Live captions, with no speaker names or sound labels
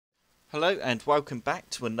Hello and welcome back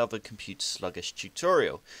to another Computer Sluggish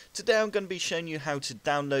tutorial. Today I'm going to be showing you how to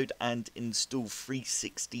download and install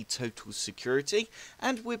 360 Total Security,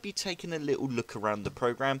 and we'll be taking a little look around the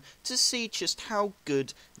program to see just how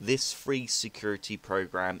good this free security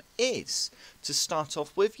program is. To start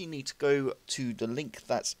off with, you need to go to the link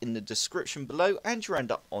that's in the description below and you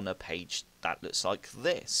end up on a page that looks like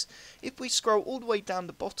this. If we scroll all the way down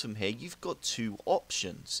the bottom here, you've got two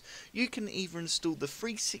options. You can either install the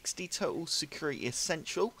 360 Total Security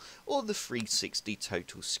Essential or the 360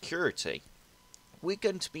 Total Security. We're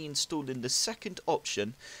going to be installing the second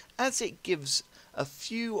option as it gives a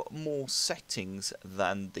few more settings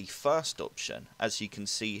than the first option. As you can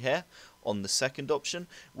see here on the second option,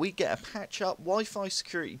 we get a patch up, Wi-Fi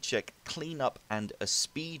security check, clean up and a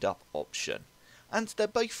speed up option, and they're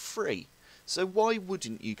both free. So why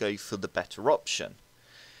wouldn't you go for the better option?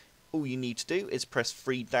 All you need to do is press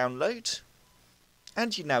free download,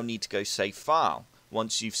 and you now need to go save file.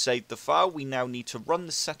 Once you've saved the file, we now need to run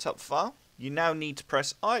the setup file. You now need to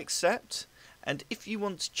press I accept, and if you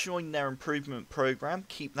want to join their improvement program,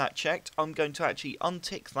 keep that checked. I'm going to actually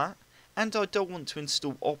untick that, and I don't want to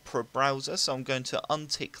install Opera browser, so I'm going to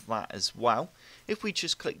untick that as well. If we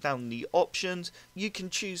just click down the options, you can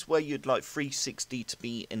choose where you'd like 360 to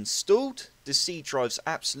be installed. The C drive's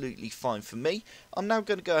absolutely fine for me. I'm now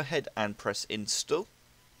going to go ahead and press install.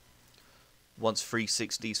 Once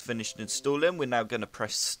 360 is finished installing, we're now going to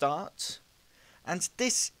press start. And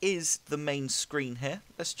this is the main screen here.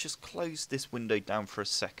 Let's just close this window down for a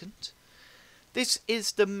second. This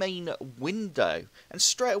is the main window, and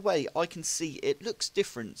straight away I can see it looks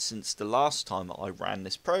different since the last time I ran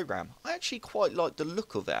this program. I actually quite like the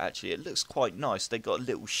look of it actually, it looks quite nice. They got a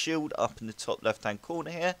little shield up in the top left hand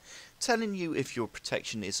corner here, telling you if your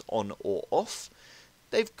protection is on or off.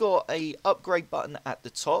 They've got a upgrade button at the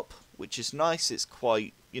top, which is nice. It's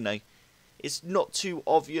quite, it's not too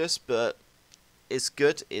obvious, but it's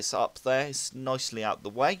good, it's up there, it's nicely out the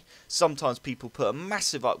way. Sometimes people put a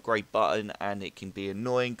massive upgrade button and it can be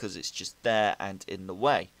annoying because it's just there and in the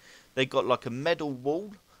way. They got like a medal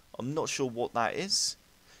wall, I'm not sure what that is.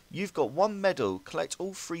 You've got one medal, collect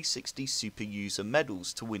all 360 super user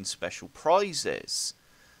medals to win special prizes.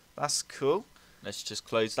 That's cool. Let's just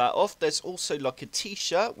close that off. There's also like a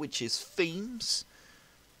t-shirt which is themes.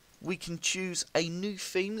 We can choose a new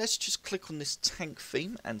theme. Let's just click on this tank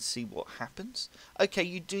theme and see what happens. Okay,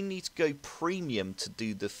 you do need to go premium to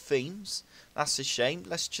do the themes. That's a shame.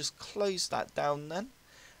 Let's just close that down then.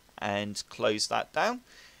 And close that down.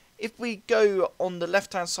 If we go on the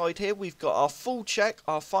left hand side here, we've got our full check,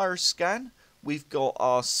 our virus scan. We've got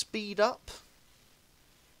our speed up.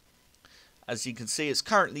 As you can see, it's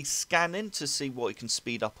currently scanning to see what it can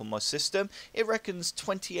speed up on my system. It reckons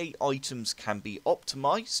 28 items can be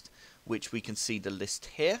optimized, which we can see the list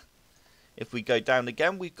here. If we go down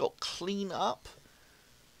again, we've got clean up.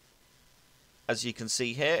 As you can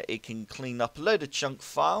see here, it can clean up a load of chunk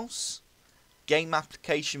files, game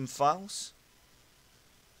application files.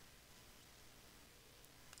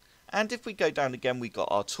 And if we go down again, we've got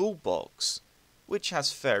our toolbox, which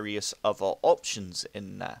has various other options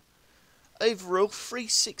in there. Overall,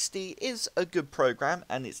 360 is a good program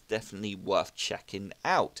and it's definitely worth checking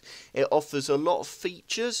out. It offers a lot of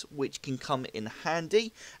features which can come in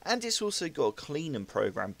handy, and it's also got a cleaning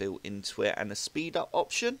program built into it and a speed up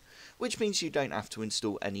option, which means you don't have to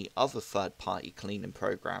install any other third party cleaning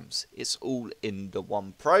programs. It's all in the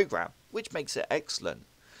one program, which makes it excellent.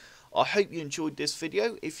 I hope you enjoyed this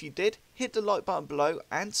video. If you did, hit the like button below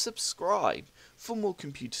and subscribe for more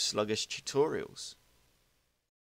Computer Sluggish tutorials.